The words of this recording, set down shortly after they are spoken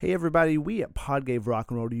Hey everybody, we at Pod Gave Rock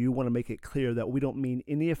and Roll to You want to make it clear that we don't mean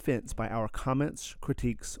any offense by our comments,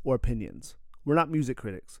 critiques, or opinions. We're not music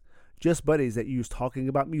critics, just buddies that use talking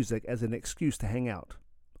about music as an excuse to hang out.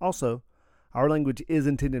 Also, our language is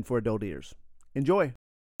intended for adult ears. Enjoy!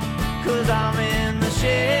 'Cause I'm in the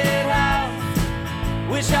shed house.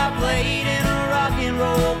 Wish I played in a rock and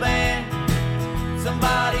roll band.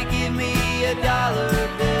 Somebody give me $1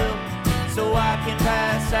 bill so I can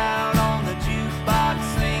pass out on the jukebox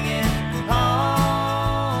singing honky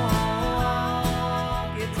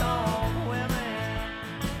tonk women.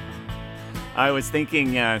 I was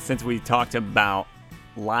thinking, since we talked about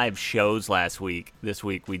live shows last week, this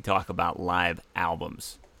week we'd talk about live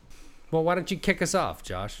albums. Well, why don't you kick us off,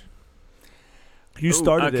 Josh? You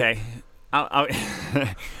started it.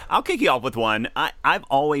 I'll kick you off with one. I've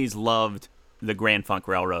always loved the Grand Funk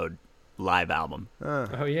Railroad live album.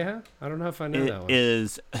 Oh, yeah? I don't know if I know that one. It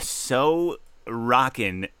is so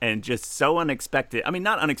rocking and just so unexpected. I mean,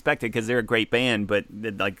 not unexpected because they're a great band, but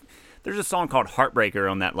there's a song called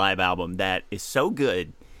Heartbreaker on that live album that is so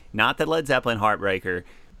good. Not the Led Zeppelin Heartbreaker.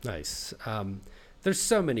 Nice. There's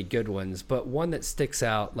so many good ones, but one that sticks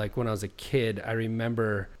out, like when I was a kid, I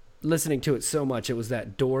remember listening to it so much. It was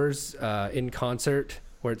that Doors in concert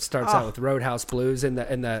where it starts out with Roadhouse Blues, and the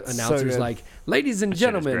announcer's like, "Ladies and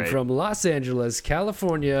gentlemen from Los Angeles,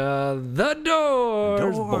 California, the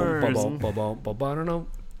Doors."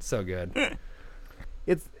 So good.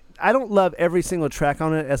 I don't love every single track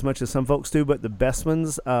on it as much as some folks do, but the best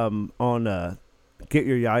ones on "Get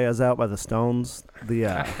Your Yayas Out" by the Stones,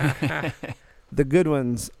 the good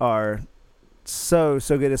ones are so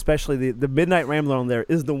good. Especially the Midnight Rambler on there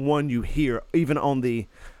is the one you hear even on the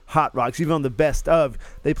Hot Rocks, even on the best of.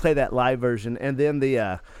 They play that live version, and then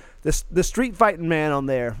the Street Fighting Man on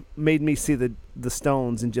there made me see the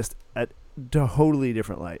Stones in just a totally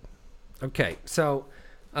different light. Okay, so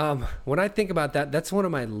when I think about that, that's one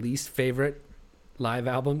of my least favorite live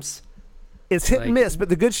albums. It's hit and miss, but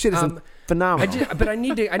the good shit is phenomenal. But I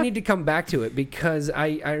need to come back to it because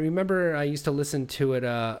I remember I used to listen to it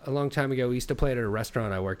a long time ago. We used to play it at a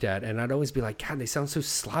restaurant I worked at, and I'd always be like, God, they sound so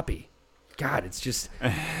sloppy. God, it's just.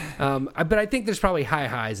 But I think there's probably high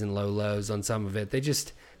highs and low lows on some of it. They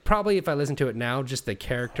just probably, if I listen to it now, just the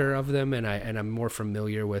character of them, and I'm more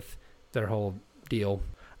familiar with their whole deal.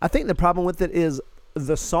 I think the problem with it is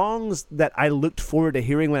the songs that I looked forward to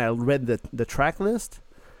hearing when I read the track list.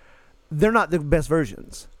 They're not the best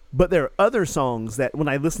versions, but there are other songs that when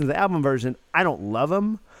I listen to the album version, I don't love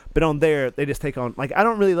them, but on there, they just take on, like, I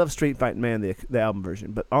don't really love Street Fighting Man, the album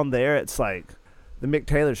version, but on there, it's like the Mick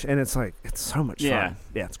Taylor, and it's like, it's so much fun.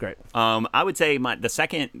 Yeah, it's great. I would say the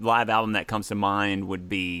second live album that comes to mind would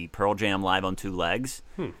be Pearl Jam Live on Two Legs,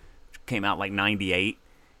 which came out like 98,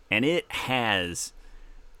 and it has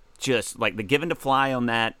just, like, the Given to Fly on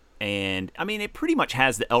that. And, I mean, it pretty much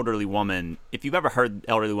has the Elderly Woman. If you've ever heard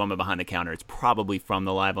Elderly Woman Behind the Counter, it's probably from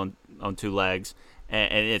the Live on Two Legs.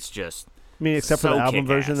 And it's just I mean, except for the album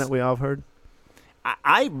version that we all have heard?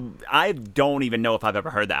 I don't even know if I've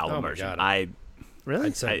ever heard the album version. God. Really?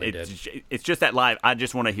 It's just that live. I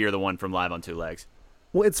just want to hear the one from Live on Two Legs.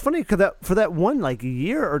 Well, it's funny because for that one, like,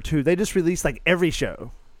 year or two, they just released, like, every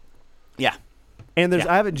show. Yeah. And there's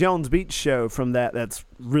Ivan Jones Beach show from that's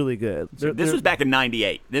really good. This was back in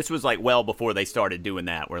 98. This was like well before they started doing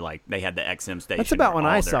that, where like they had the XM station. That's about when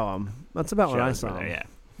I saw them. That's about when I saw them.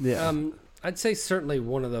 Yeah. I'd say certainly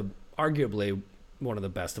arguably one of the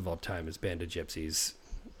best of all time is Band of Gypsies.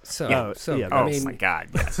 I mean, my God,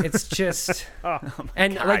 yes. It's just,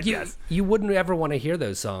 you wouldn't ever want to hear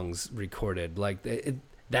those songs recorded. Like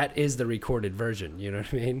that is the recorded version. You know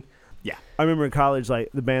what I mean? Yeah. I remember in college, like,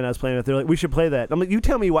 the band I was playing with, they're like, we should play that. I'm like, you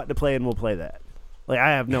tell me what to play and we'll play that. Like, I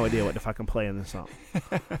have no idea what to fucking play in this song.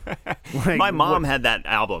 Like, my mom had that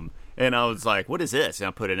album, and I was like, what is this? And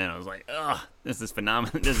I put it in. I was like, oh, this is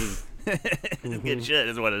phenomenal. This is good shit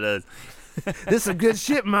is what it is. This is good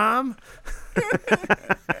shit, Mom.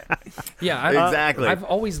 Yeah, exactly. I've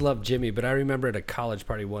always loved Jimmy, but I remember at a college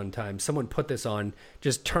party one time, someone put this on,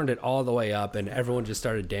 just turned it all the way up, and everyone just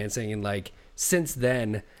started dancing. And, like, since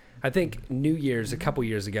then, I think New Year's, a couple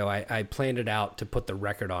years ago, I planned it out to put the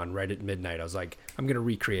record on right at midnight. I was like, I'm going to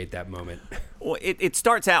recreate that moment. Well, it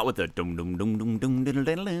starts out with the dum dum dum dum dum dum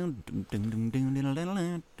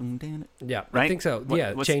dum. Yeah, right? I think so.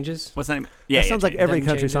 It changes. What's the name? Yeah, that sounds like every Nothing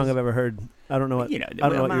country changes. song I've ever heard. I don't know what. I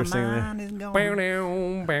don't know what you're singing there.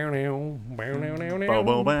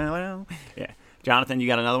 Yeah, Jonathan, you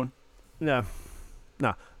got another one? No.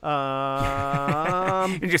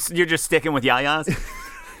 You're just sticking with yayas.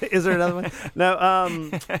 Is there another one? No.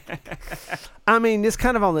 I mean, it's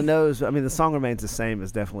kind of on the nose. I mean, the song remains the same.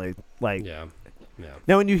 Is definitely like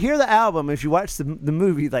Now, when you hear the album, if you watch the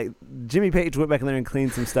movie, like Jimmy Page went back in there and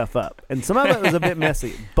cleaned some stuff up, and some of it was a bit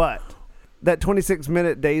messy. But that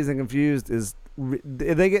 26-minute Dazed and Confused is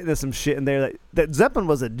they get into some shit in there that Zeppelin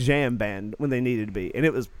was a jam band when they needed to be, and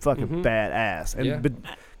it was fucking badass. And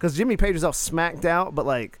because Jimmy Page was all smacked out, but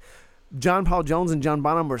like John Paul Jones and John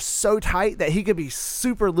Bonham were so tight that he could be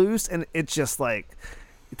super loose, and it's just like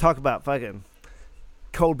you talk about fucking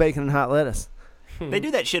cold bacon and hot lettuce. They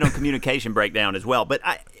do that shit on Communication Breakdown as well. But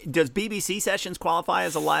does BBC Sessions qualify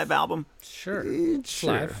as a live album? Sure.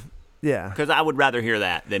 Live. Yeah. Because I would rather hear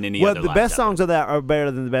that than any other. Well, the best songs of that are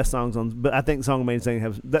better than the best songs on. But I think Song of Main Thing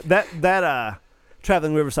has that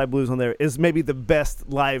Traveling Riverside Blues on there is maybe the best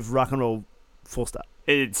live rock and roll. Full stop.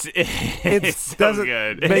 It's so doesn't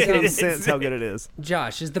good. Make any sense how good it is.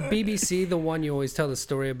 Josh, is the BBC the one you always tell the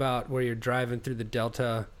story about where you're driving through the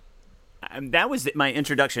Delta? That was my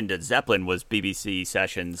introduction to Zeppelin was BBC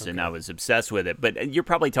Sessions, and I was obsessed with it. But you're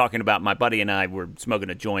probably talking about my buddy and I were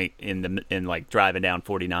smoking a joint in like driving down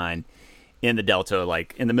 49 in the Delta,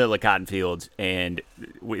 like in the middle of cotton fields, and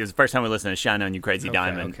it was the first time we listened to "Shine On You Crazy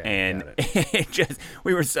Diamond," and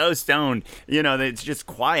we were so stoned, that it's just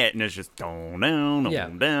quiet and it's just down,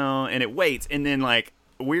 and it waits, and then like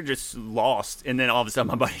we're just lost, and then all of a sudden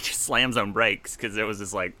my buddy just slams on brakes because there was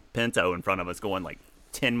this like Pinto in front of us going like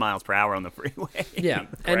 10 miles per hour on the freeway. Yeah,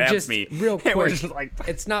 and just me. real quick, just like,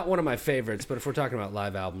 it's not one of my favorites, but if we're talking about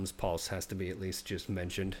live albums, Pulse has to be at least just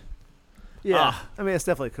mentioned. Yeah, I mean, it's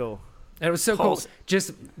definitely cool. And it was so Pulse. cool.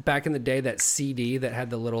 Just back in the day, that CD that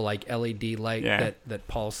had the little like LED light that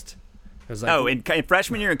pulsed. It was like, in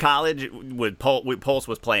freshman year in college, Pulse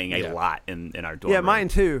was playing a lot in our dorm room. Mine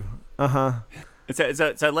too.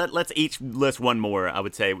 So let's each list one more. I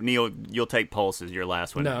would say, Neil, you'll take Pulse as your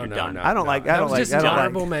last one. No, done. I don't like. That was just an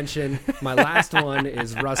honorable mention. My last one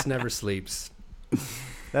is Russ Never Sleeps.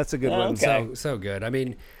 That's a good one. Okay. So good. I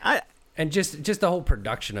mean, and just the whole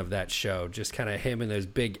production of that show, just kind of him and those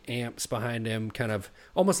big amps behind him, kind of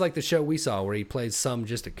almost like the show we saw where he plays some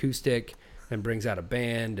just acoustic and brings out a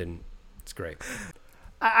band, and it's great.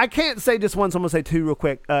 I can't say just one, so I'm going to say two real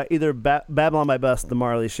quick. Either Babylon by Bus, the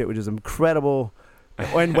Marley shit, which is incredible,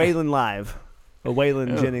 and Waylon Live.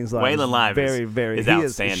 Waylon Jennings Live. Waylon Live is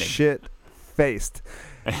outstanding. He is shit-faced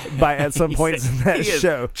at some points in that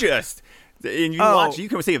show. And you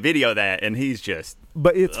can see a video of that, and he's just...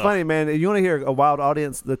 But it's funny, man. You want to hear a wild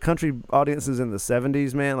audience? The country audiences in the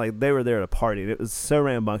 70s, man, like they were there to party. It was so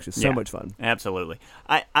rambunctious, so much fun. Absolutely.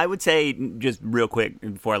 I would say, just real quick,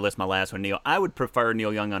 before I list my last one, Neil, I would prefer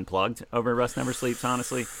Neil Young Unplugged over Russ Never Sleeps,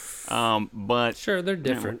 honestly. But sure, they're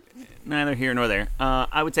different. Neither here nor there.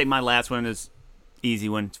 I would say my last one is easy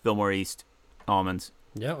one. It's Fillmore East, Almonds.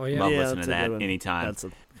 Yeah, Love listening to that anytime.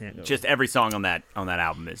 Just every song on that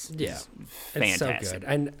album is fantastic. It's so good.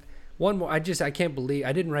 And one more, I can't believe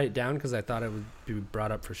I didn't write it down because I thought it would be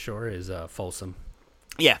brought up for sure. Is Folsom.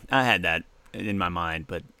 Yeah, I had that in my mind,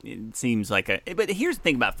 but it seems like But here's the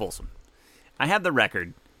thing about Folsom. I have the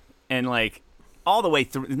record, and like all the way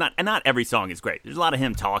through, not every song is great. There's a lot of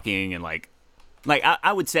him talking, and like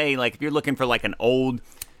I would say, like if you're looking for like an old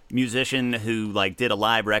musician who like did a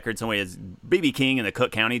live record, somebody is B.B. King in the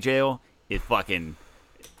Cook County Jail is fucking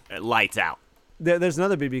lights out. There's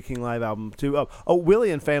another B.B. King live album too. Oh, Willie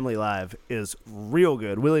and Family Live is real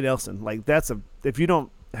good. Willie Nelson, like if you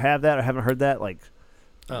don't have that or haven't heard that, like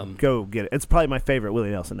go get it. It's probably my favorite Willie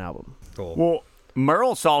Nelson album. Cool. Well,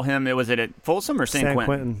 Merle saw him. Was it at Folsom or San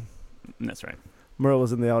Quentin? That's right. Merle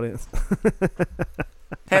was in the audience.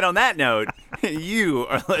 And on that note, you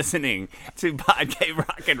are listening to Podcast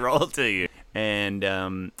Rock and Roll to you.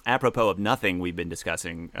 And apropos of nothing we've been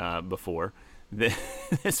discussing before,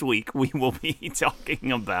 this week we will be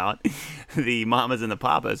talking about the Mamas and the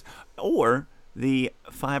Papas, or the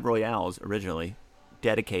Five Royales, originally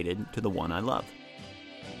dedicated to the one I love.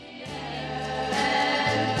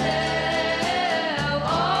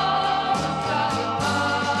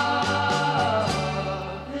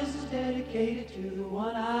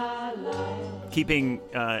 Keeping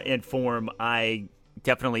in form, I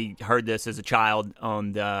definitely heard this as a child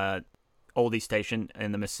on the oldie station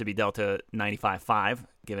in the Mississippi Delta 95.5,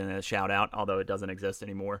 giving it a shout out, although it doesn't exist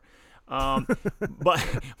anymore. But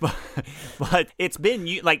it's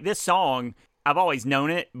been like this song. I've always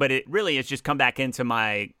known it, but it really has just come back into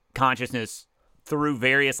my consciousness through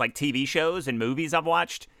various like TV shows and movies I've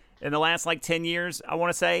watched in the last like 10 years. I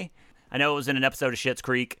want to say. I know it was in an episode of Schitt's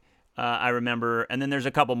Creek. I remember, and then there's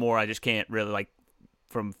a couple more I just can't really like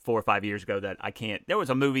from 4 or 5 years ago that I can't. There was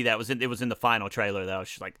a movie that was in the final trailer that I was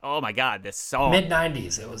just like, oh my god, this song.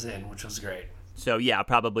 Mid-90s it was in, which was great. So yeah, I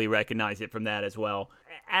probably recognize it from that as well.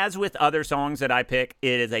 As with other songs that I pick,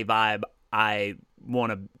 it is a vibe I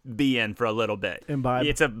want to be in for a little bit. Imbibe.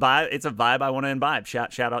 It's a vibe I want to imbibe.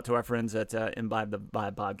 Shout out to our friends at Imbibe the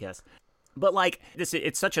Vibe podcast. But like this,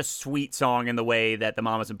 it's such a sweet song in the way that the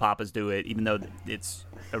Mamas and Papas do it, even though it's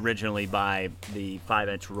originally by the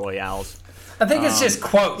 5-inch Royales. I think it's just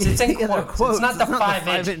quotes. It's in quotes. quotes. It's not the It's not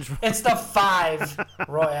the 5-inch. 5-inch. It's the 5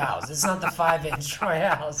 Royales. It's not the 5-inch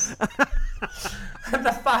Royales.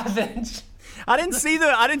 The 5-inch. I didn't see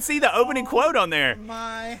the opening quote on there.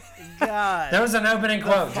 My God. There was an opening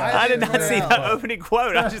quote. John. I did not see the opening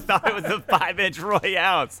quote. I just thought it was the 5-inch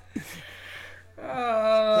Royales.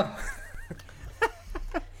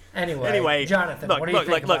 Anyway, Jonathan, what do you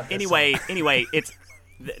think about this Anyway, song? anyway, it's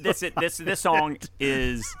this song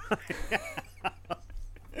is.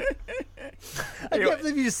 I can't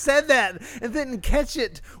believe you said that and didn't catch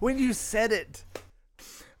it when you said it.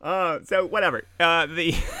 So whatever.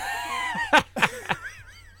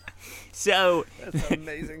 So That's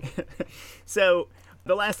amazing. So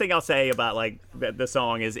the last thing I'll say about like the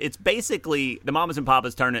song is it's basically the Mamas and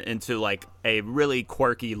Papas turn it into like a really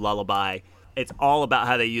quirky lullaby. It's all about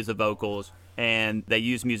how they use the vocals, and they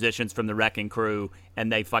use musicians from the Wrecking Crew,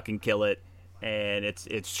 and they fucking kill it. And it's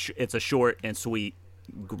a short and sweet,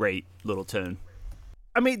 great little tune.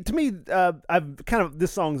 I mean, to me, I've kind of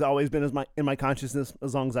this song's always been in my consciousness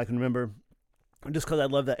as long as I can remember, just because I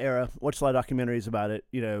love that era. Watched a lot of documentaries about it,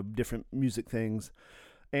 different music things,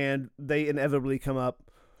 and they inevitably come up.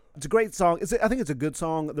 It's a great song. I think it's a good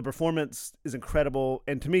song. The performance is incredible,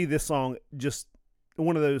 and to me, this song just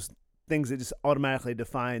one of those things that just automatically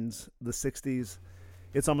defines the '60s.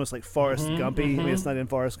 It's almost like Forrest Gumpy. I mean, it's not in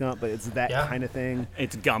Forrest Gump, but it's that kind of thing.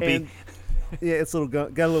 It's Gumpy. And, yeah, it's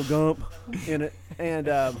got a little gump in it, and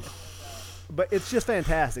but it's just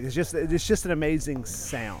fantastic. It's just an amazing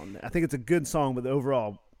sound. I think it's a good song, but the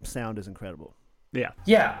overall sound is incredible. Yeah.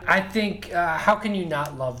 Yeah, I think how can you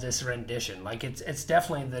not love this rendition? Like it's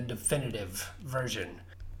definitely the definitive version.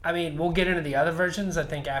 I mean, we'll get into the other versions. I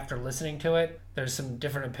think after listening to it, there's some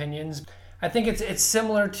different opinions. I think it's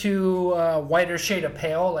similar to Whiter Shade of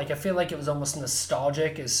Pale. Like I feel like it was almost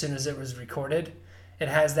nostalgic as soon as it was recorded. It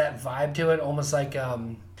has that vibe to it, almost like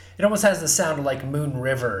it almost has the sound of like Moon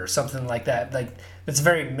River or something like that. Like it's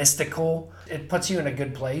very mystical. It puts you in a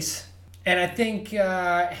good place. And I think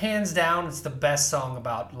hands down, it's the best song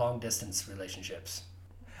about long distance relationships.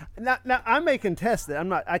 Now I may contest it. I'm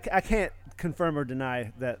not. I can't confirm or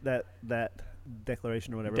deny that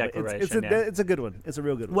declaration or whatever. Declaration. It's a good one. It's a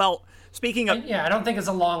real good one. Well, speaking of Yeah, I don't think it's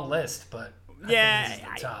a long list, but I think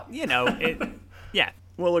it's the top. Yeah,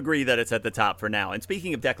 we'll agree that it's at the top for now. And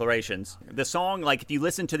speaking of declarations, the song, like if you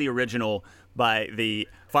listen to the original by the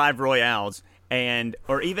 5 Royales,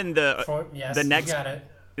 or even the next, you got it.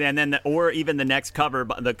 and then or even the next cover,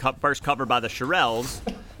 first cover by the Shirelles.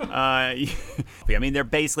 I mean, they're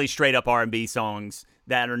basically straight up R&B songs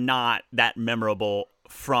that are not that memorable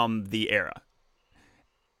from the era.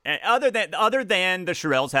 And other than the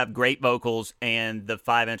Shirelles have great vocals and the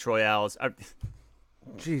 5-inch Royales are.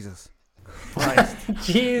 Jesus Christ.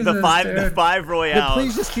 Jesus, The dude. 5 Royales.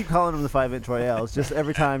 Please just keep calling them the 5-inch Royales. Just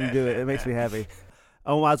every time you do it, it makes me happy.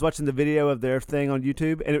 Oh, I was watching the video of their thing on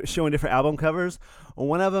YouTube, and it was showing different album covers.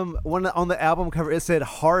 One on the album cover, it said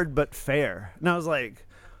 "Hard but Fair," and I was like,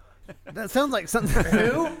 "That sounds like something."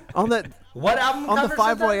 Who? on that What album on the cover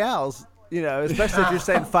 5 said that? Royales? Especially if you're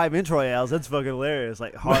saying 5-inch Royales, that's fucking hilarious.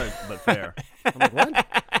 Like hard but fair. I'm like, what?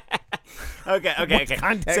 Okay.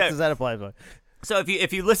 Context does that apply to? So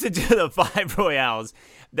if you listen to the 5 Royales,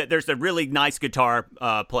 that there's a really nice guitar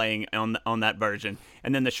playing on that version,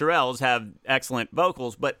 and then the Shirelles have excellent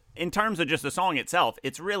vocals. But in terms of just the song itself,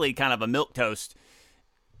 it's really kind of a milquetoast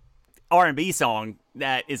R&B song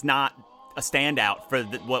that is not a standout for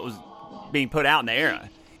what was being put out in the era.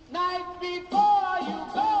 Night before you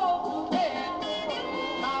go to bed,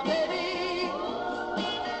 my baby,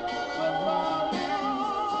 for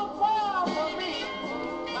me,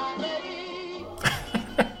 my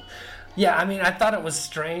baby. Yeah, I mean, I thought it was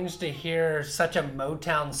strange to hear such a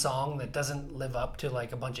Motown song that doesn't live up to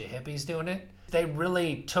like a bunch of hippies doing it. They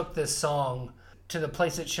really took this song to the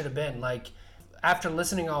place it should have been. Like, after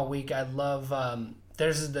listening all week, I love,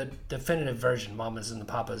 there's the definitive version, Mamas and the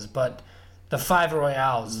Papas, but the 5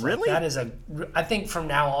 Royales. Really? Like, that is I think from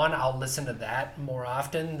now on, I'll listen to that more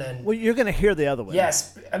often than... Well, you're gonna hear the other one.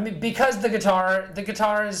 Yes, I mean, because the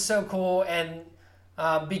guitar is so cool, and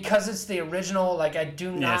because it's the original, like I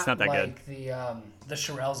do not it's not that like the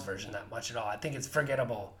Shirelles version that much at all. I think it's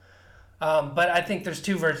forgettable. But I think there's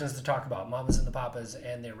 2 versions to talk about: Mamas and the Papas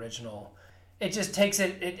and the original. It just takes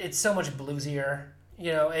it's so much bluesier,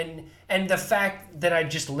 and the fact that I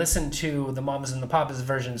just listened to the Mamas and the Papas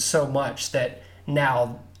version so much that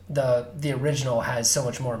now the original has so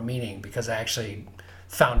much more meaning because I actually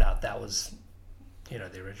found out that was,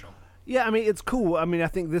 the original. Yeah, I mean, it's cool. I mean, I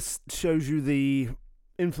think this shows you the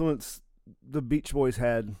influence the Beach Boys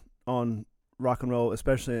had on rock and roll,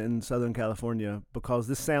 especially in Southern California, because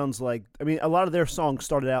this sounds like, I mean, a lot of their songs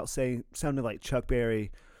started out sounding like Chuck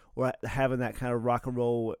Berry or having that kind of rock and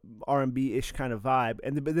roll R&B-ish kind of vibe,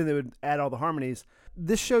 but then they would add all the harmonies.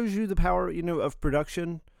 This shows you the power, of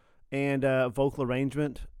production and vocal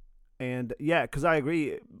arrangement. And yeah, because I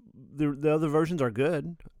agree, the other versions are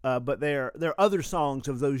good, but there are other songs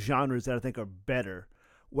of those genres that I think are better.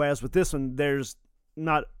 Whereas with this one, there's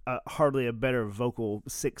not hardly a better vocal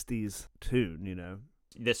 60s tune,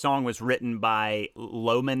 The song was written by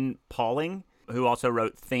Loman Pauling, who also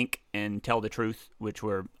wrote Think and Tell the Truth, which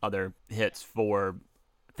were other hits for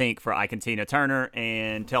Think for Ike and Tina Turner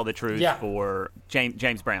and Tell the Truth for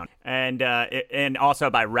James Brown, and also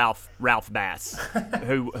by Ralph Bass,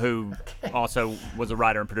 who also was a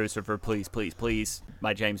writer and producer for Please Please Please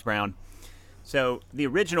by James Brown. So the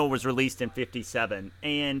original was released in '57,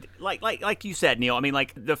 and like you said, Neil, I mean,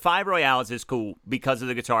 like the Five Royales is cool because of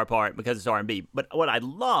the guitar part, because it's R&B. But what I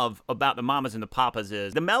love about the Mamas and the Papas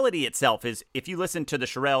is the melody itself is, if you listen to the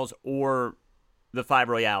Shirelles or the Five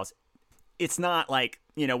Royales, it's not like,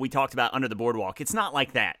 we talked about Under the Boardwalk. It's not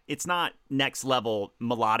like that. It's not next level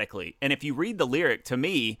melodically. And if you read the lyric, to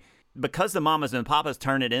me, because the Mamas and the Papas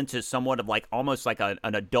turn it into somewhat of like almost like an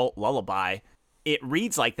adult lullaby, it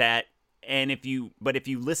reads like that. And if you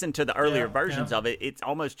listen to the earlier versions of it, it's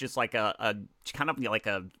almost just like a kind of like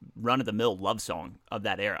a run-of-the-mill love song of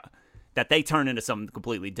that era that they turn into something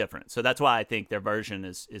completely different. So that's why I think their version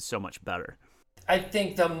is so much better. I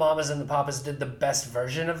think the Mamas and the Papas did the best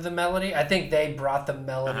version of the melody. I think they brought the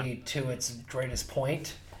melody to its greatest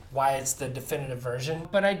point, why it's the definitive version.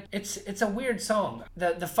 But it's a weird song.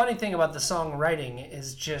 The funny thing about the songwriting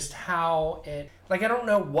is just how it, like, I don't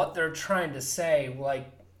know what they're trying to say,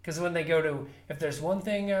 like, because when they go to, if there's one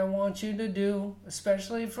thing I want you to do,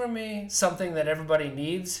 especially for me, something that everybody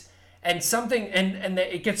needs, and something, and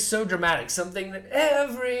it gets so dramatic, something that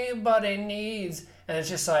everybody needs, and it's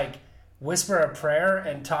just like, whisper a prayer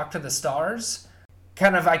and talk to the stars.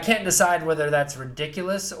 Kind of, I can't decide whether that's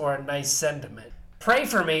ridiculous or a nice sentiment. Pray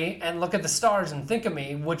for me and look at the stars and think of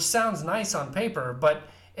me, which sounds nice on paper, but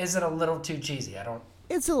is it a little too cheesy?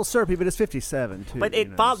 It's a little syrupy, but it's 57 too. But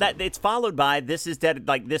it's followed by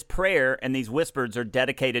this prayer and these whispers are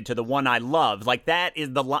dedicated to the one I love. Like that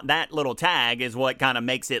that little tag is what kind of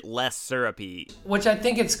makes it less syrupy. Which I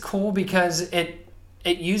think it's cool because it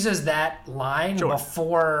uses that line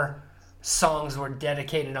before songs were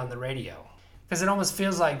dedicated on the radio, because it almost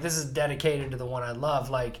feels like this is dedicated to the one I love.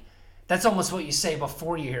 Like that's almost what you say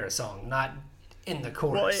before you hear a song, not in the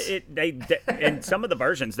chorus. Well, they in some of the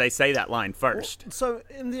versions they say that line first. Well, so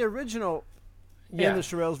in the original, in the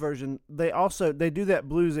Shirelles version, they do that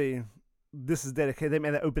bluesy. This is dedicated. They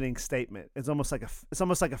made that opening statement. It's almost like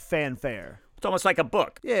a fanfare. It's almost like a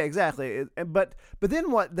book. Yeah, exactly. But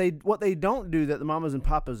then what they don't do that the Mamas and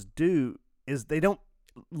Papas do is they don't,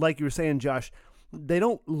 like you were saying, Josh, they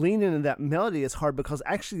don't lean into that melody as hard, because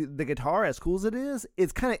actually the guitar, as cool as it is,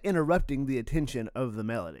 it's kind of interrupting the attention of the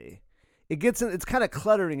melody. It's kind of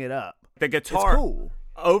cluttering it up. The guitar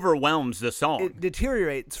overwhelms the song. It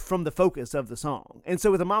deteriorates from the focus of the song. And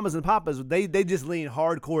so with the Mamas and Papas, they just lean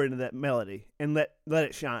hardcore into that melody and let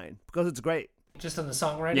it shine, because it's great. Just on the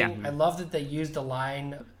songwriting, I love that they used the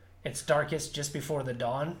line, "It's darkest just before the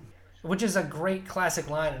dawn," which is a great classic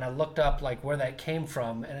line, and I looked up like where that came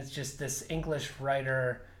from, and it's just this English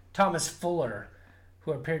writer, Thomas Fuller,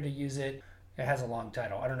 who appeared to use it. It has a long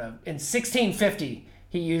title. I don't know. In 1650,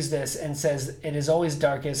 he used this and says, "It is always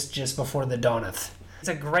darkest just before the dawneth." It's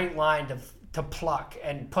a great line to pluck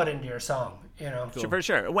and put into your song, Cool. For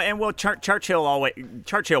sure. And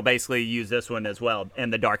Churchill basically used this one as well.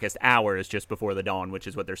 And the darkest hour is just before the dawn, which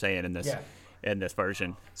is what they're saying in this. Yeah. In this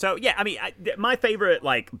version. So yeah, I mean, my favorite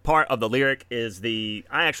part of the lyric is I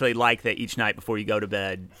actually like that each night before you go to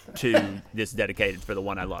bed to this dedicated for the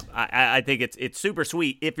one I love. I think it's super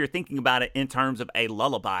sweet if you're thinking about it in terms of a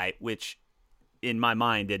lullaby, which in my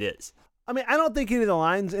mind it is. I mean, I don't think any of the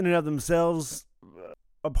lines in and of themselves,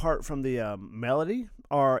 apart from the melody,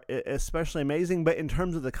 are especially amazing, but in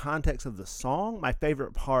terms of the context of the song, my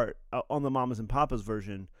favorite part on the Mamas and Papas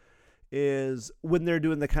version is when they're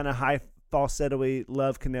doing the kind of high falsetto-y,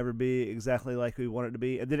 love can never be exactly like we want it to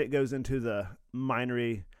be, and then it goes into the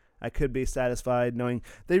minory, I could be satisfied knowing.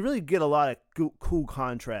 They really get a lot of cool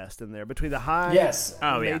contrast in there between the high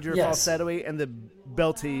major falsetto-y and the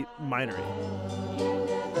belty minory.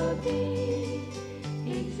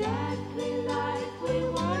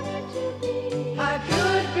 I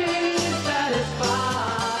could be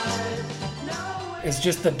is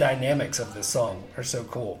just the dynamics of this song are so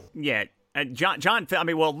cool. Yeah.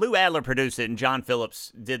 Lou Adler produced it, and John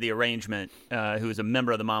Phillips did the arrangement, who is a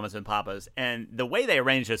member of the Mamas and Papas. And the way they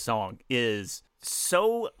arranged this song is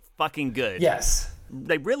so fucking good. Yes.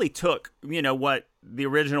 They really took, what the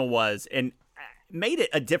original was and made it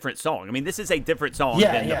a different song. I mean, this is a different song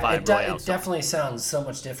than the Five Royale it definitely sounds so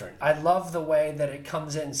much different. I love the way that it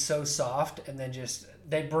comes in so soft, and then just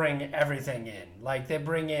they bring everything in. Like, they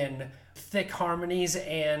bring in thick harmonies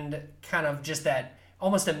and kind of just that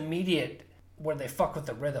almost immediate where they fuck with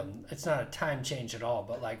the rhythm. It's not a time change at all,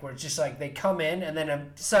 but like where it's just like they come in and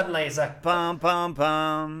then suddenly it's like pum pum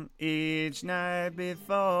pum each night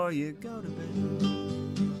before you go to bed.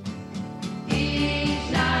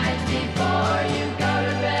 Each night before you go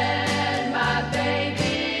to bed, my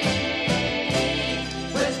baby,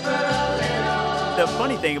 whisper a little. The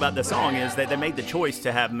funny thing about the song is that they made the choice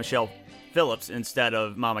to have Michelle Phillips instead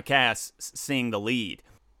of Mama Cass sing the lead.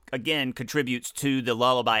 Again, contributes to the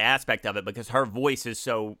lullaby aspect of it because her voice is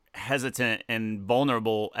so hesitant and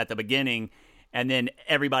vulnerable at the beginning, and then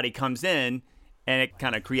everybody comes in and it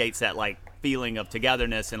kind of creates that like feeling of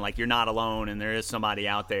togetherness and like you're not alone and there is somebody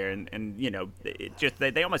out there, and it just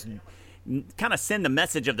they almost kind of send the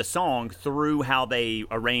message of the song through how they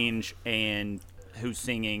arrange and who's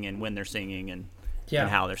singing and when they're singing and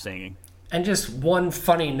how they're singing. And just one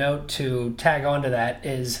funny note to tag onto that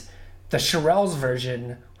is the Shirelles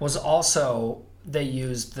version was also, they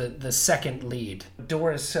used the second lead,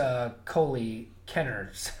 Doris Coley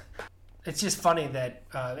Kenner. It's just funny that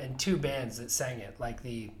in two bands that sang it, like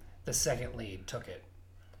the second lead took it.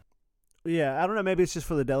 Yeah, I don't know. Maybe it's just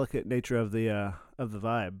for the delicate nature of the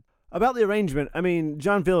vibe. About the arrangement, I mean,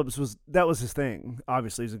 John Phillips that was his thing.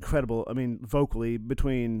 Obviously, he's incredible. I mean, vocally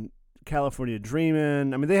between California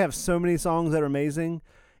Dreamin'. I mean, they have so many songs that are amazing.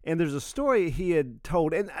 And there's a story he had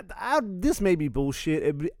told, and this may be bullshit.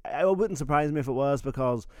 It wouldn't surprise me if it was,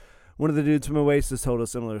 because one of the dudes from Oasis told a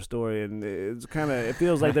similar story, and it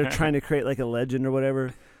feels like they're trying to create like a legend or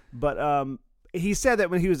whatever. But he said that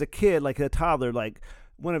when he was a kid, like a toddler, like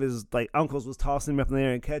one of his like uncles was tossing him up in the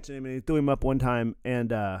air and catching him, and he threw him up one time,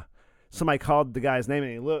 and somebody called the guy's name,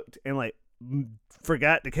 and he looked and like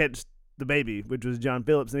forgot to catch the baby, which was John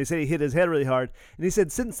Phillips, and he said he hit his head really hard, and he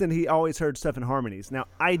said since then he always heard stuff in harmonies. Now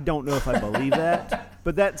I don't know if I believe that,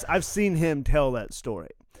 but I've seen him tell that story,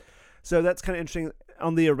 so that's kind of interesting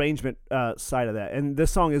on the arrangement side of that. And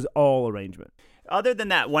this song is all arrangement. Other than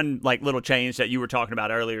that one like little change that you were talking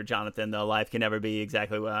about earlier, Jonathan, the life can never be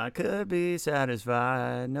exactly what I could be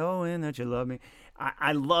satisfied knowing that you love me.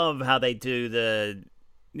 I love how they do the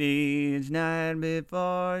each night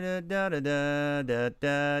before da da da da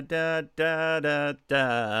da da da da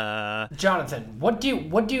da. Jonathan, what do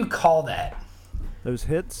you call that? Those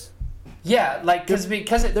hits? Yeah, like because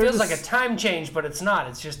it feels like a time change, but it's not.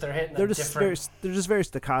 It's just they're hitting they're a just different. They're just very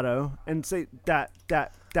staccato and say that.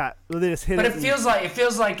 Well, they just hit But it. it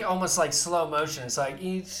feels like almost like slow motion. It's like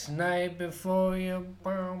each night before you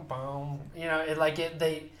boom boom.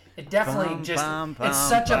 It definitely it's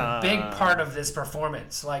such a big part of this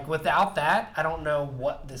performance. Like without that, I don't know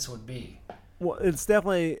what this would be. Well, it's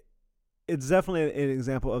definitely an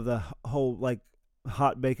example of the whole like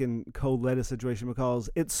hot bacon cold lettuce situation, because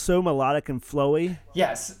it's so melodic and flowy.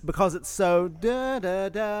 Yes. Because it's so da da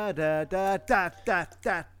da da da da da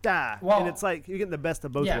da da, and it's like you're getting the best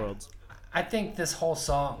of both worlds. I think this whole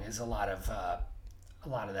song is a lot of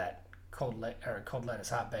that cold lettuce,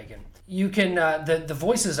 hot bacon. You can the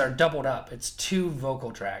voices are doubled up. It's two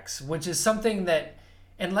vocal tracks, which is something that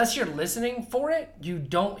unless you're listening for it, you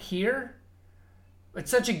don't hear.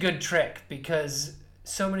 It's such a good trick because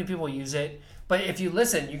so many people use it. But if you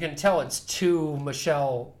listen, you can tell it's two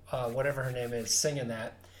Michelle, whatever her name is, singing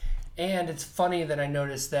that. And it's funny that I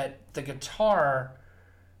noticed that the guitar,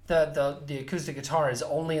 the acoustic guitar is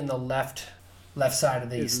only in the left side of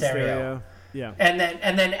the stereo. Yeah. And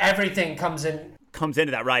then everything comes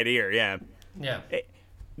into that right ear. Yeah. Yeah.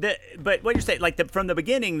 But what you're saying, like from the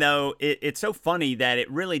beginning though, it's so funny that it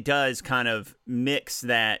really does kind of mix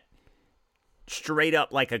that straight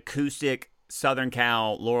up like acoustic Southern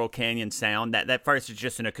Cal Laurel Canyon sound. That first is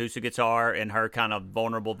just an acoustic guitar and her kind of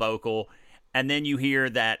vulnerable vocal, and then you hear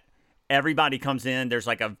that everybody comes in. There's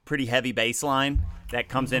like a pretty heavy bass line that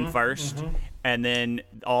comes in first, and then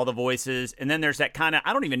all the voices, and then there's that kind of,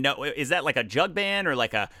 I don't even know, is that like a jug band or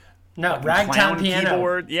like a ragtime piano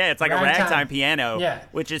keyboard? Yeah, it's like a ragtime piano. Yeah,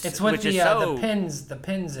 which is it's with so the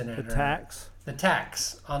pins in it. The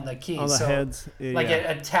tacks on the keys. On the heads. Yeah,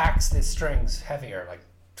 it attacks the strings heavier. Like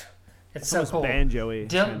it's so cool. Banjo-y.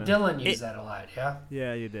 Dylan used that a lot. Yeah.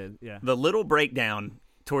 Yeah, you did. Yeah. The little breakdown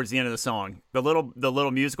towards the end of the song. The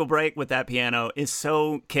little musical break with that piano is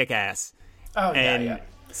so kick-ass. Oh, and yeah.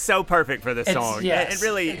 so perfect for this song. Yes, it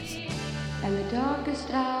really... And the darkest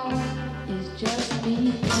hour is just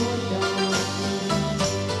before dawn.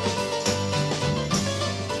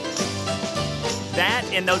 That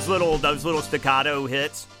and those little staccato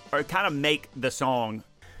hits are kind of make the song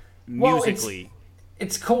musically. Well,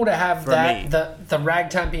 it's cool to have For that me. the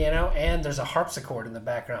ragtime piano, and there's a harpsichord in the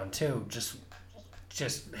background too, just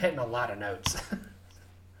hitting a lot of notes.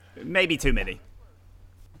 Maybe too many.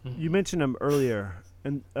 You mentioned them earlier,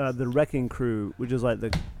 and the Wrecking Crew, which is like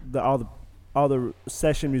all the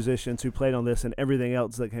session musicians who played on this and everything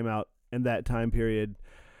else that came out in that time period.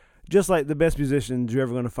 Just like the best musicians you're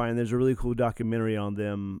ever going to find, there's a really cool documentary on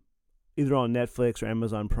them, either on Netflix or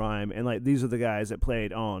Amazon Prime. And like these are the guys that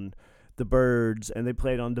played on the Byrds, and they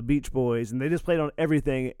played on the Beach Boys, and they just played on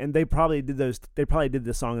everything. And they probably did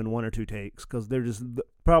this song in 1 or 2 takes because they're just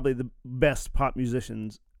probably the best pop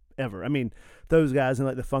musicians ever. I mean, those guys and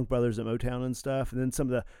like the Funk Brothers at Motown and stuff, and then some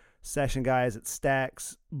of the session guys at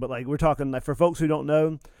Stax. But like we're talking like for folks who don't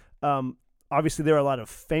know, obviously there are a lot of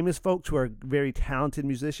famous folks who are very talented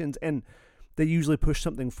musicians, and they usually push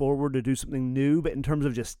something forward to do something new. But in terms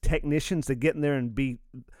of just technicians to get in there and be,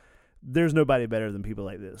 there's nobody better than people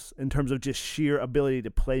like this in terms of just sheer ability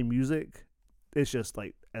to play music. It's just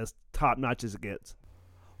like as top notch as it gets.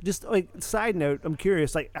 Just like side note, I'm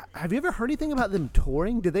curious. Like, have you ever heard anything about them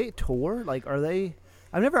touring? Do they tour? Like, are they?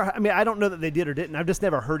 I've never. I mean, I don't know that they did or didn't. I've just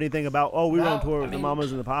never heard anything about. Oh, we were on tour with the Mamas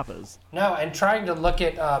and the Papas. No, and trying to look up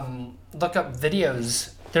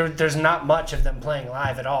videos, there's not much of them playing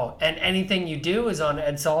live at all. And anything you do is on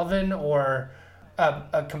Ed Sullivan or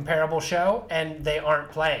a comparable show, and they aren't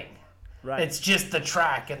playing. Right. It's just the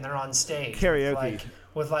track, and they're on stage Karaoke.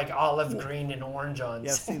 with like olive green and orange on.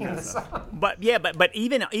 Yeah, I've seen singing that the stuff. song. But yeah, but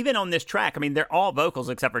even on this track, I mean, they're all vocals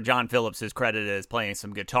except for John Phillips is credited as playing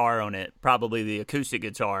some guitar on it, probably the acoustic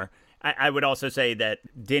guitar. I would also say that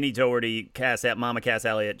Denny Doherty, Mama Cass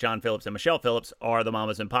Elliott, John Phillips, and Michelle Phillips are the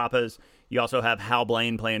Mamas and Papas. You also have Hal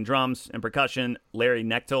Blaine playing drums and percussion, Larry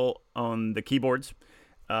Knechtel on the keyboards,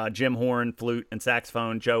 Jim Horn, flute and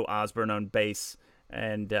saxophone, Joe Osborne on bass,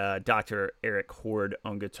 and Dr. Eric Horde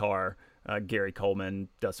on guitar. Gary Coleman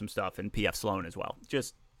does some stuff, and P.F. Sloan as well.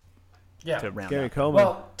 Just to round Gary out. Coleman.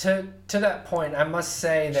 Well, to that point, I must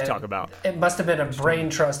say that talk about it must have been a brain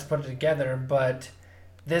trust to put it together, but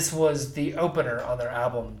this was the opener on their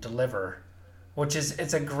album Deliver, which is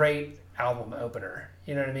it's a great album opener.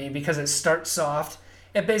 You know what I mean? Because it starts soft.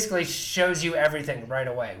 It basically shows you everything right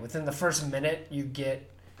away. Within the first minute, you get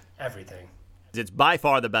everything. It's by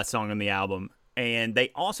far the best song on the album. And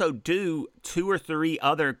they also do 2 or 3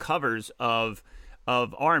 other covers of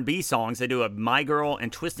R&B songs. They do a My Girl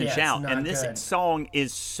and Twist and Yeah, Shout. it's not And this good. song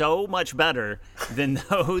is so much better than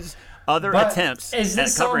those other But attempts is at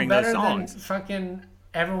this song covering better those songs. than fucking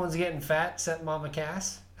Everyone's Getting Fat, Set Mama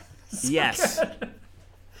Cass? Yes.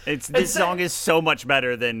 This song is so much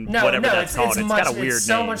better than whatever that's called. It's got a weird it's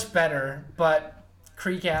so name. much better, but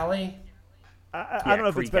Creek Alley, I don't know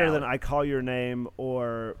if it's Creek better Alley. than I Call Your Name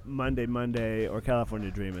or Monday Monday or California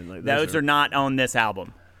Dreamin'. Like Those are not on this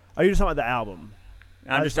album. Are you just talking about the album?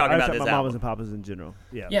 I'm just talking about this Mamas album. and Papas in general.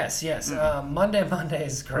 Yeah. yes. Monday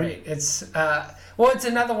is great. It's it's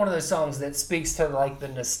another one of those songs that speaks to like the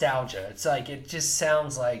nostalgia. It's like it just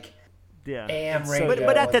sounds like Yeah. AM It's radio.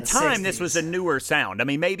 But at in the the time, this was a 60s. newer sound. I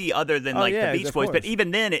mean, maybe other than Oh, like yeah, the Beach of Boys, but course.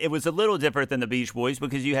 even then, it was a little different than the Beach Boys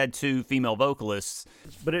because you had 2 female vocalists.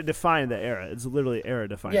 But it defined the era. It's literally era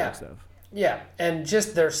defining Yeah. stuff. Yeah, and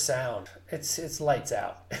just their sound. It's lights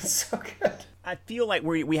out. It's so good. I feel like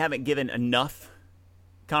we haven't given enough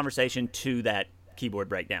conversation to that keyboard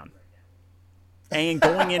breakdown. And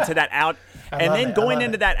going into that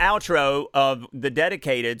into that outro of the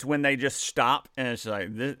Dedicateds when they just stop and it's like,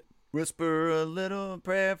 whisper a little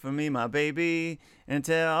prayer for me, my baby, and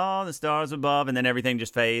tell all the stars above, and then everything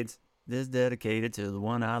just fades. This dedicated to the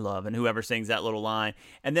one I love, and whoever sings that little line,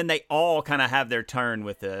 and then they all kind of have their turn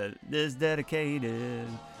with the this dedicated.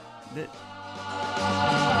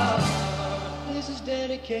 This is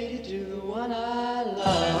dedicated to the one I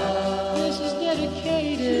love. This is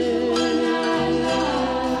dedicated.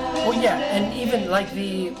 Well, yeah, and even like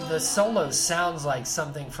the solo sounds like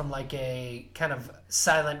something from like a kind of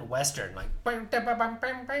silent western, like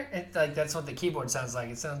it's like that's what the keyboard sounds like.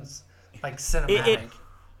 It sounds like cinematic.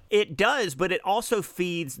 It does, but it also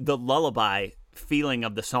feeds the lullaby feeling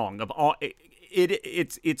of the song. Of all,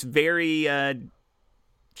 it's very,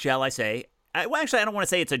 shall I say? Well, actually, I don't want to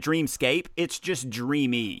say it's a dreamscape. It's just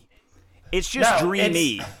dreamy. It's just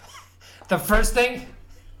dreamy. The first thing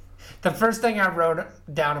I wrote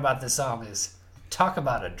down about this song is Talk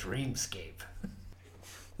about a dreamscape.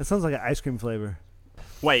 That sounds like an ice cream flavor.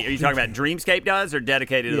 Wait, are you talking about Dreamscape does or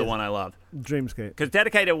Dedicated to the Yes. One I Love? Dreamscape. Because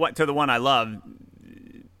Dedicated to the One I Love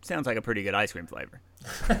sounds like a pretty good ice cream flavor.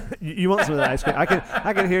 You want some of that ice cream?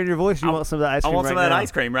 I can hear in your voice. You want some of that ice I cream? want some right of that now.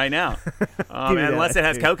 ice cream right now. Give me that Unless it ice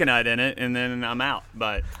has cream. coconut in it, and then I'm out.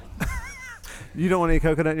 But You don't want any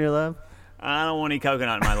coconut in your love? I don't want any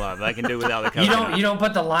coconut in my love. I can do without the coconut. You don't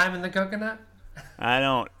put the lime in the coconut? I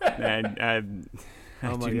don't. I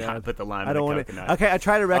Oh my do God. not put the lime I in don't the want coconut. to. Okay, I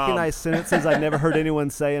try to recognize sentences I've never heard anyone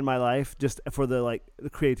say in my life, just for the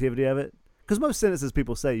creativity of it. Because most sentences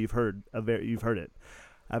people say you've heard it.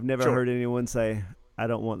 I've never Sure. heard anyone say, "I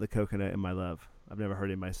don't want the coconut in my love." I've never heard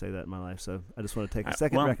anybody say that in my life, so I just want to take a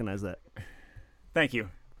second to well, recognize that. Thank you,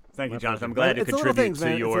 My Jonathan. I'm pleasure. glad to It's little contribute things, to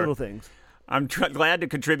man. It's your. little things. I'm glad to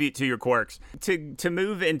contribute to your quirks. To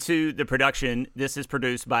move into the production, this is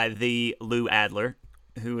produced by the Lou Adler,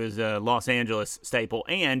 who is a Los Angeles staple,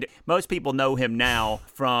 and most people know him now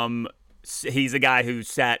from. He's a guy who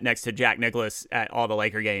sat next to Jack Nicklaus at all the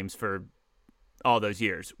Laker games for all those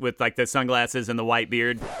years with like the sunglasses and the white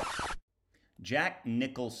beard. Jack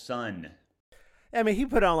Nicholson. I mean, he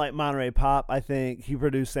put on like Monterey Pop. I think he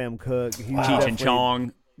produced Sam Cooke. He's Cheech and definitely-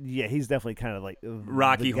 Chong, Yeah, he's definitely kind of like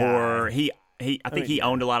Rocky the guy. Horror. I think he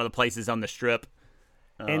owned a lot of the places on the Strip.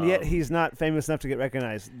 And yet he's not famous enough to get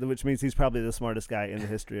recognized, which means he's probably the smartest guy in the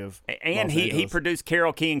history of. And Los he Angeles. produced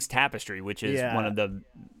Carole King's Tapestry, which is Yeah. one of the.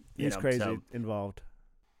 He's crazy involved.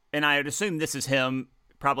 And I would assume this is him,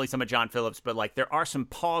 probably some of John Phillips, but like there are some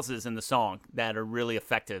pauses in the song that are really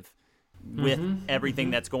effective with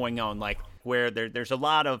everything that's going on. Like where there's a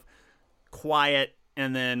lot of quiet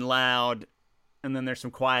and then loud, and then there's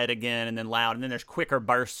some quiet again and then loud, and then there's quicker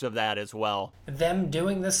bursts of that as well. Them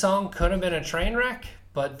doing this song could have been a train wreck,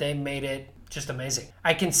 but they made it just amazing.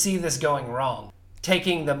 I can see this going wrong.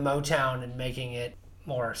 Taking the Motown and making it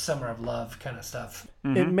more Summer of Love kind of stuff.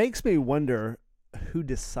 It makes me wonder who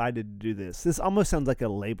decided to do this. This almost sounds like a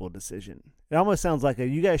label decision. It almost sounds like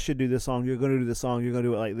you guys should do this song. You're going to do this song. You're going to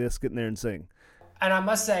do it like this. Get in there and sing. And I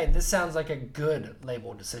must say, this sounds like a good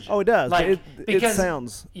label decision. Oh, it does. Like, It because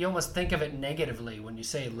sounds. you almost think of it negatively when you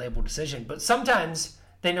say label decision, but sometimes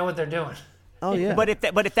they know what they're doing. Oh yeah. But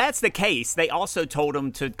if that's the case, they also told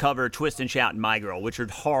him to cover Twist and Shout and My Girl, which are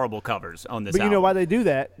horrible covers on this But you album. know why they do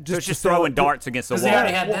that? They're to just sell throwing it- darts against the Because wall. they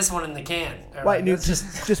already had this one in the can. All Right, right, and you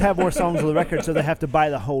let's just have more songs on the record, so they have to buy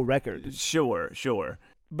the whole record. Sure.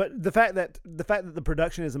 But the fact that the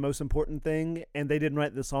production is the most important thing, and they didn't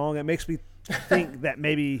write the song, it makes me think that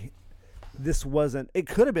maybe this wasn't. It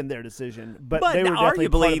could have been their decision, but they were definitely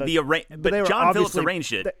part arguably of but they were John Phillips obviously-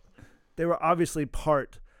 arranged it. They were obviously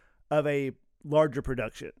part of a larger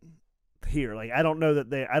production here. Like I don't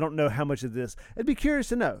know how much of this. I'd be curious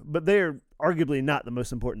to know, but they're arguably not the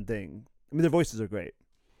most important thing. I mean, their voices are great.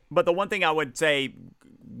 But the one thing I would say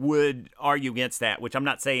would argue against that, which I'm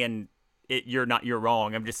not saying you're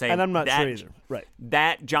wrong. I'm just saying, And I'm not that, sure either. Right.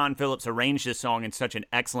 That John Phillips arranged this song in such an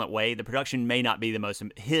excellent way. The production may not be the most.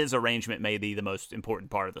 His arrangement may be the most important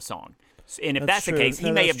part of the song. And if that's the true. case, he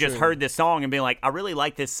No, may that's have just true. heard this song and been like, I really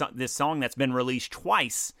like this song that's been released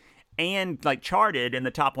twice and like charted in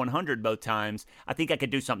the top 100 both times. I think I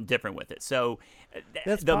could do something different with it. So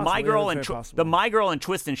That's the possible. My Yeah, Girl that's and very possible. the My Girl and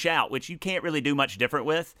Twist and Shout, which you can't really do much different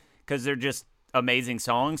with because they're just amazing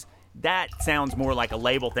songs. That sounds more like a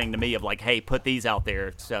label thing to me of like, hey, put these out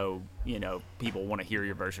there so, people want to hear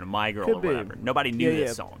your version of My Girl Could or be. whatever. Nobody knew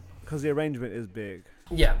this song. Because the arrangement is big.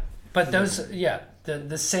 Yeah, but those,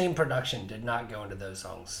 the same production did not go into those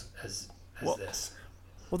songs as this.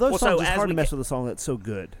 Well, those Well, so songs, it's as hard we to mess with a song that's so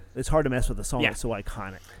good. It's hard to mess with a song Yeah. that's so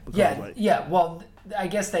iconic. Because, Yeah, like, yeah. Well, I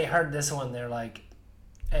guess they heard this one. They're like,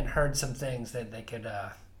 and heard some things that they could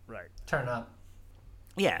right. turn up.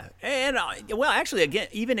 Yeah, and actually,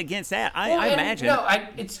 even against that, I And, imagine. No,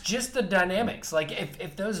 it's just the dynamics. Like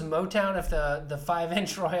if those Motown, if the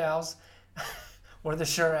 5-inch Royales or the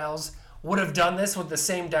Shirelles would have done this with the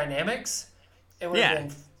same dynamics, it would have Yeah.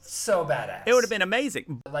 been so badass. It would have been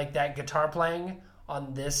amazing. like that guitar playing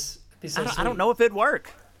on this. I don't know if it'd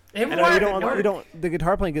work. It No, worked. you It don't. worked. You don't. The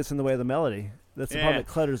guitar playing gets in the way of the melody. That's the part Yeah. that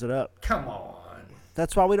clutters it up. Come on.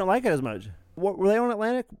 That's why we don't like it as much. What were they on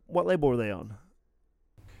Atlantic? What label were they on?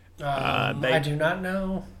 They- I do not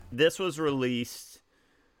know. This was released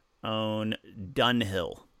on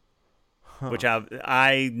Dunhill, which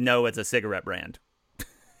I know it's a cigarette brand.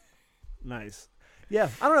 Nice. Yeah,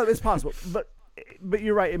 I don't know. It's possible, but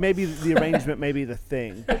you're right. It may be the arrangement, may be the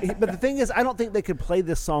thing. But the thing is, I don't think they could play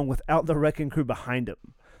this song without the Wrecking Crew behind them.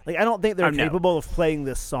 Like, I don't think they're Oh, no. capable of playing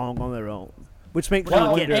this song on their own, which makes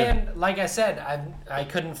Well, me wonder. and like I said, I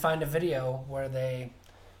couldn't find a video where they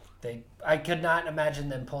I could not imagine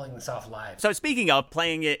them pulling this off live. So speaking of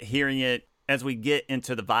playing it, hearing it, as we get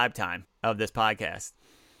into the vibe time of this podcast.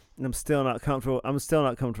 I'm still not comfortable. I'm still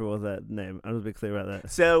not comfortable with that name. I'll just be clear about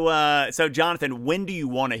that. So Jonathan, when do you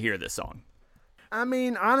want to hear this song? I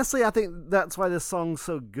mean, honestly, I think that's why this song's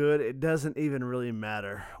so good. It doesn't even really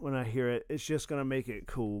matter when I hear it. It's just going to make it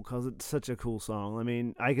cool because it's such a cool song. I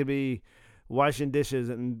mean, I could be washing dishes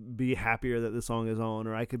and be happier that the song is on,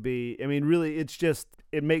 or I could be, I mean, really,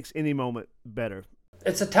 it makes any moment better.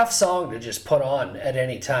 It's a tough song to just put on at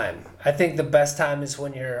any time. I think the best time is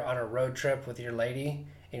when you're on a road trip with your lady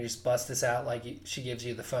and you just bust this out like she gives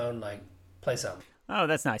you the phone, like, play something. Oh,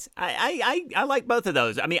 that's nice. I like both of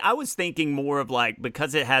those. I mean, I was thinking more of like,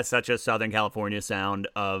 because it has such a Southern California sound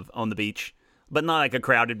of on the beach, but not like a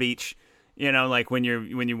crowded beach. You know, like when you're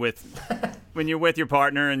with your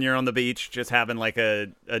partner and you're on the beach, just having like a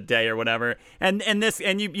day or whatever. And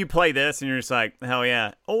you play this and you're just like, hell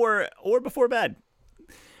yeah. Or before bed.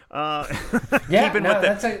 Keeping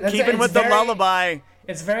with the lullaby.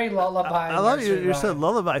 It's very lullaby. I love you. You're so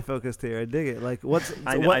lullaby focused here. I dig it. Like, what's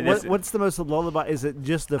the most lullaby? Is it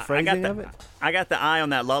just the phrasing of it? I got the eye on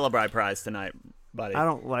that lullaby prize tonight, buddy. I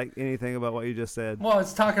don't like anything about what you just said. Well,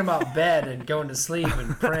 it's talking about bed and going to sleep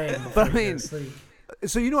and praying before you go to sleep.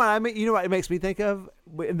 So you know what I mean? You know what it makes me think of?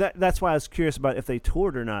 That's why I was curious about if they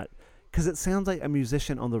toured or not. Because it sounds like a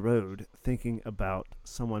musician on the road thinking about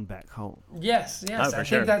someone back home. Yes. Oh, I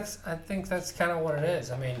think that's kind of what it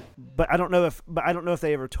is. I mean, but I don't know if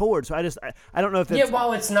they ever toured. So I don't know if it's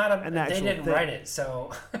it's not they didn't thing. Write it.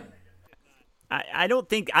 So I don't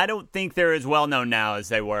think they're as well known now as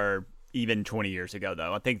they were even 20 years ago.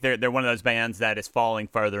 Though I think they're one of those bands that is falling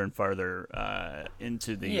further and further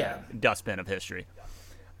into the dustbin of history.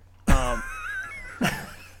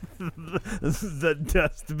 The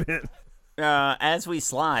dustbin. As we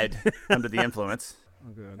slide under the influence.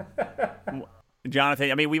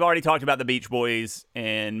 Jonathan, I mean, we've already talked about the Beach Boys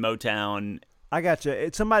and Motown. I got you.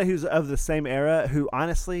 It's somebody who's of the same era who,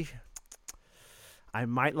 honestly, I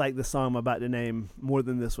might like the song I'm about to name more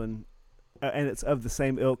than this one. And it's of the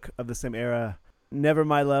same ilk, of the same era. Never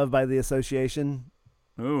My Love by The Association.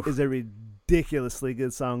 Ooh. Is a ridiculously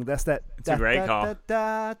good song. That's that. It's a great call.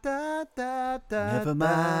 Never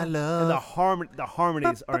My Love. And the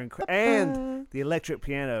harmonies are incredible. And the electric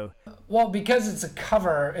piano. Well, because it's a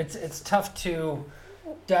cover, it's tough to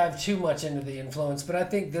dive too much into the influence. But I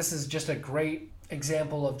think this is just a great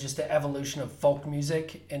example of just the evolution of folk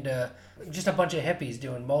music into just a bunch of hippies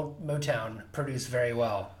doing Motown produced very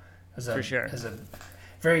well. For sure. It was a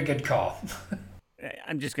very good call.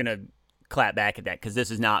 I'm just going to clap back at that because this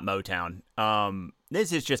is not Motown.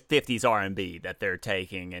 This is just 50s R&B that they're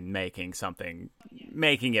taking and making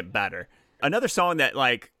it better. Another song that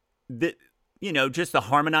just the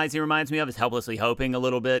harmonizing reminds me of is Helplessly Hoping a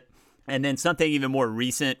little bit. And then something even more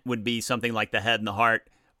recent would be something like The Head and the Heart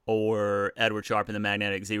or Edward Sharpe and the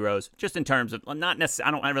Magnetic Zeros. Just in terms of, not necessarily,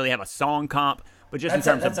 I don't really have a song comp, but just in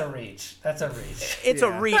terms of... That's a reach. It's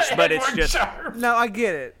a reach, but it's just... No, I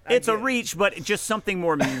get it. It's a reach, but just something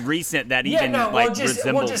more recent that resembles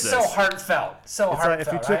just this. so heartfelt. Like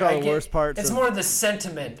if you took all the worst parts... It's more the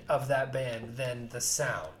sentiment of that band than the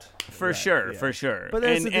sound. For sure. But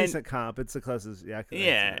it's a decent comp. It's the closest.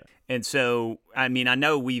 Yeah. And so, I mean, I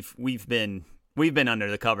know we've been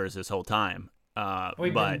under the covers this whole time.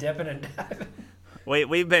 We've been dipping and diving.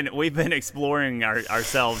 We've been exploring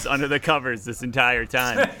ourselves under the covers this entire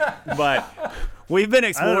time, but we've been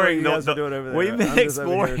exploring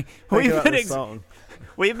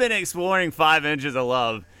we've been exploring 5 inches of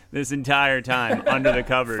love this entire time under the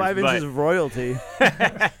covers. 5 inches of royalty.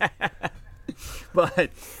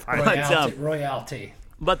 Royalty.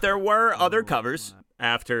 But there were other covers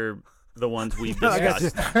after the ones we've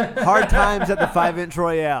discussed. Hard Times at the 5-inch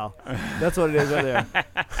Royale. That's what it is right there.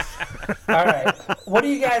 All right. What do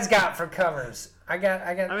you guys got for covers? I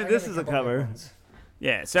mean, this is a cover.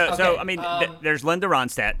 Yeah. So I mean, there's Linda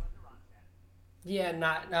Ronstadt. Yeah,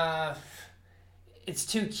 not. It's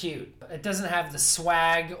too cute. It doesn't have the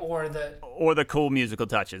swag or the cool musical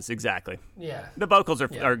touches. Exactly. Yeah. The vocals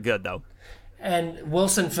are good though. And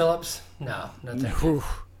Wilson Phillips? No, nothing.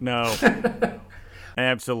 No.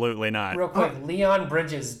 Absolutely not. Real quick, Leon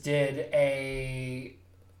Bridges did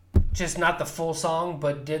just not the full song,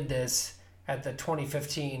 but did this at the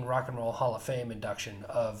 2015 Rock and Roll Hall of Fame induction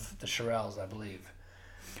of the Shirelles, I believe.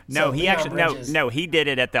 No, he did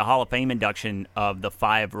it at the Hall of Fame induction of the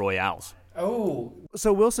 5 Royales. Oh.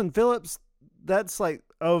 So Wilson Phillips, that's John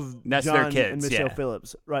their kids, and Michelle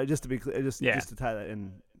Phillips, right? Just to be clear, just to tie that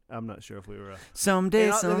in. I'm not sure if we were.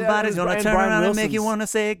 Someday somebody's gonna turn around and make you wanna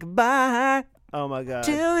say goodbye. Oh my God.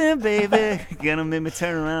 Julian, baby, gonna make me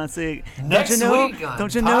turn around and say, Next don't you know? week on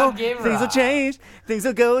Don't you know? Pod Game Things will Rock. change. Things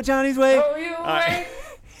will go Johnny's way. Oh, you wait.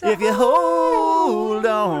 If you hold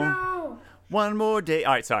on one more day.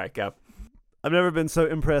 All right, sorry, go. I've never been so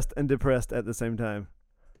impressed and depressed at the same time.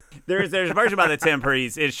 There's a version by the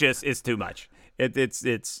Temperies. It's too much.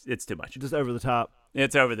 It's too much. Just over the top.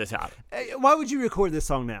 It's over the top. Hey, why would you record this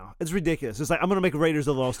song now? It's ridiculous. It's like, I'm going to make Raiders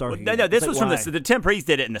of the Lost Ark. No, this was from the Temperies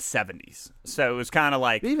did it in the 70s. So it was kind of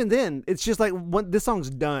like. Even then, it's just like, this song's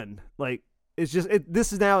done. Like, it's just,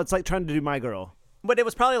 this is now, it's like trying to do My Girl. But it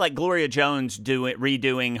was probably like Gloria Jones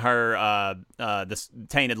redoing her this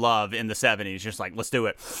Tainted Love in the 70s. Just like, let's do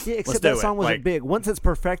it. Yeah, Let's except do that song it. wasn't Like, big. Once it's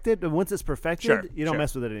perfected, Sure, you don't sure.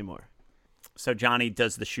 mess with it anymore. So Johnny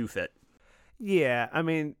does the shoe fit. Yeah, I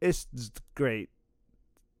mean, it's just great.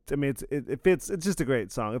 I mean, it fits. It's just a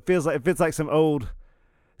great song. It fits like some old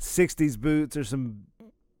 '60s boots or some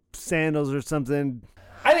sandals or something.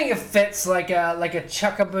 I think it fits like a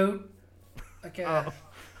chukka boot. Like a.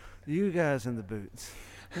 You guys in the boots.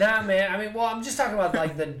 Nah, man. I mean, well, I'm just talking about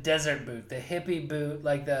like the desert boot, the hippie boot,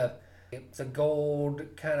 like the gold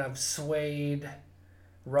kind of suede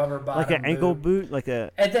rubber bottom. Like an ankle boot, like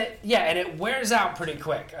a. And it wears out pretty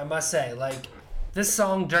quick. I must say, like this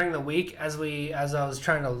song during the week, as I was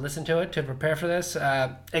trying to listen to it to prepare for this,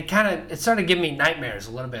 it started giving me nightmares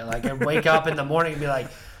a little bit. Like I'd wake up in the morning and be like,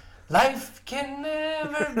 "Life can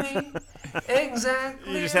never be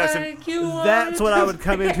exactly You just have some- like you want That's it what to I would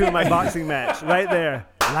come into in my boxing match, right there.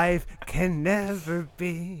 Life can never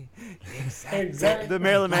be Exactly. the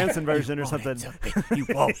Marilyn Manson version or something. You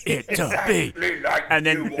want it to be. like And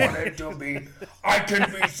then- you want it to be. I can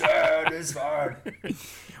be satisfied.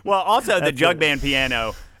 Well, also the That's jug it. band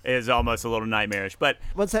piano is almost a little nightmarish. But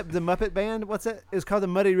What's that? The Muppet Band? What's that? It's called the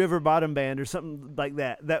Muddy River Bottom Band or something like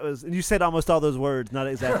that. That was. And you said almost all those words, not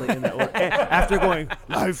exactly in that order. After going,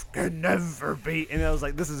 life can never be, and I was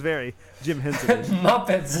like, this is very Jim Henson.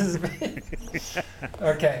 Muppets is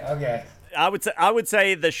okay. I would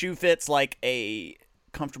say the shoe fits like a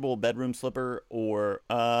comfortable bedroom slipper or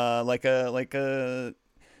like a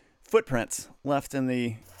footprints left in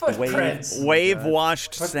the Footprints. wave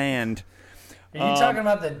washed sand. Are you talking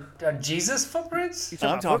about the Jesus footprints?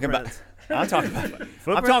 I'm talking about Neolithic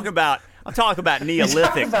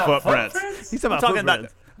about footprints. footprints? He's talking I'm about talking about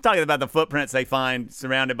footprints. I'm talking about the footprints they find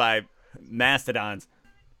surrounded by mastodons.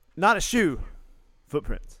 Not a shoe.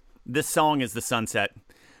 Footprints. This song is the sunset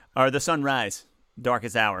or the sunrise,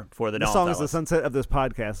 darkest hour before the The dawn. song is the fellas. sunset of this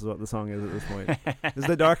podcast, is what the song is at this point. This is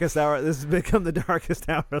the darkest hour. This has become the darkest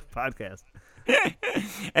hour of the podcast.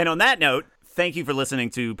 And on that note, thank you for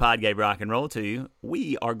listening to Pod Game Rock and Roll to you.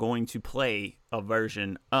 We are going to play a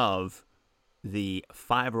version of the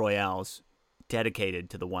Five Royales dedicated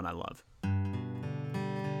to the one I love.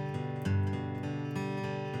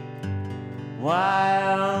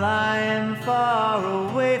 While I am far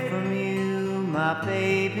away from you, my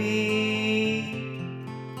baby,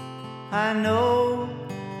 I know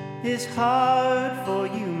it's hard for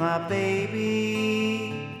you, my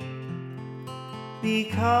baby,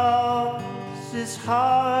 because it's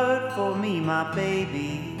hard for me, my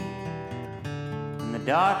baby, and the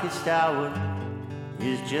darkest hour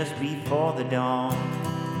is just before the dawn.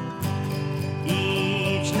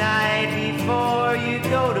 Each night before you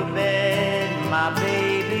go to bed, my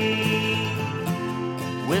baby,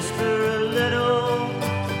 whisper a little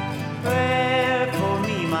prayer for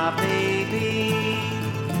me, my baby,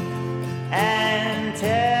 and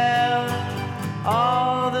tell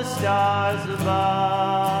all the stars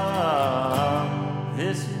above,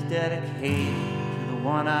 this is dedicated to the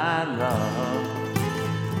one I love.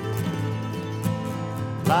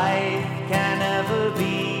 Life can never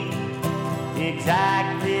be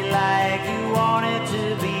exactly like you want it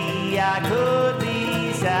to be. I could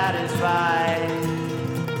be satisfied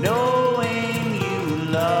knowing you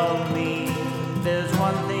love me. There's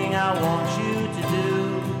one thing I want you to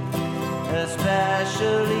do,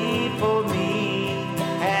 especially for me,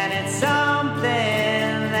 and it's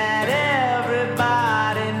something that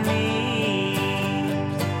everybody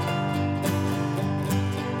needs.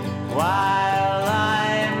 While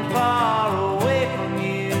I'm far away from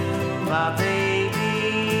you, my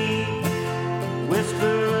baby,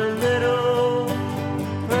 whisper a little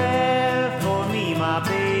prayer for me, my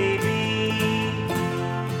baby,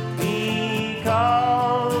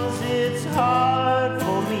 because it's hard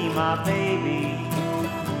for me, my baby,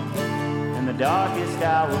 and the darkest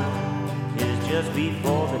hour is just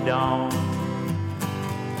before the dawn.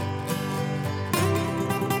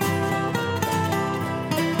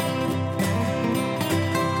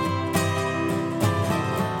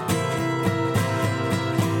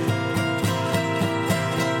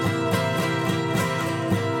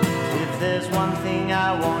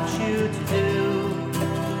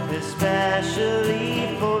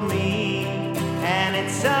 especially for me, and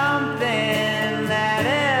it's something that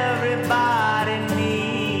everybody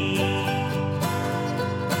needs.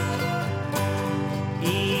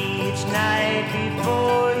 Each night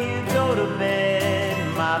before you go to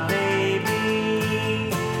bed, my baby,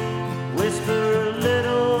 whisper a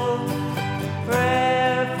little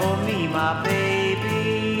prayer for me, my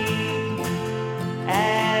baby,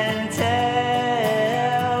 and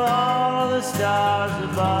tell all the stars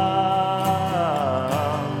above,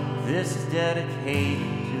 this is dedicated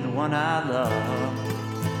to the one I love,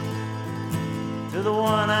 to the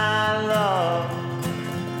one I love,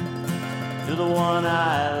 to the one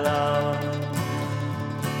I love,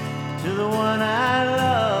 to the one I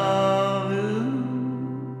love. Ooh.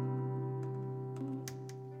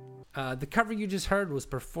 The cover you just heard was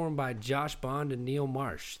performed by Josh Bond and Neil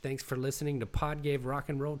Marsh. Thanks for listening to Pod Gave Rock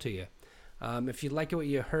and Roll to you. If you like what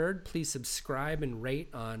you heard, please subscribe and rate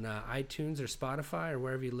on iTunes or Spotify or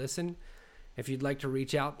wherever you listen. If you'd like to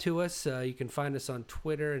reach out to us, you can find us on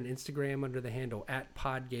Twitter and Instagram under the handle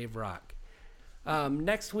 @PodGaveRock.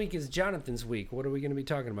 Next week is Jonathan's week. What are we going to be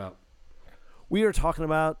talking about? We are talking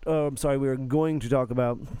about, we are going to talk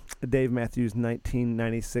about Dave Matthews'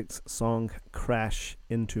 1996 song, Crash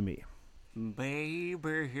Into Me.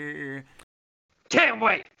 Baby. Can't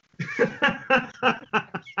wait.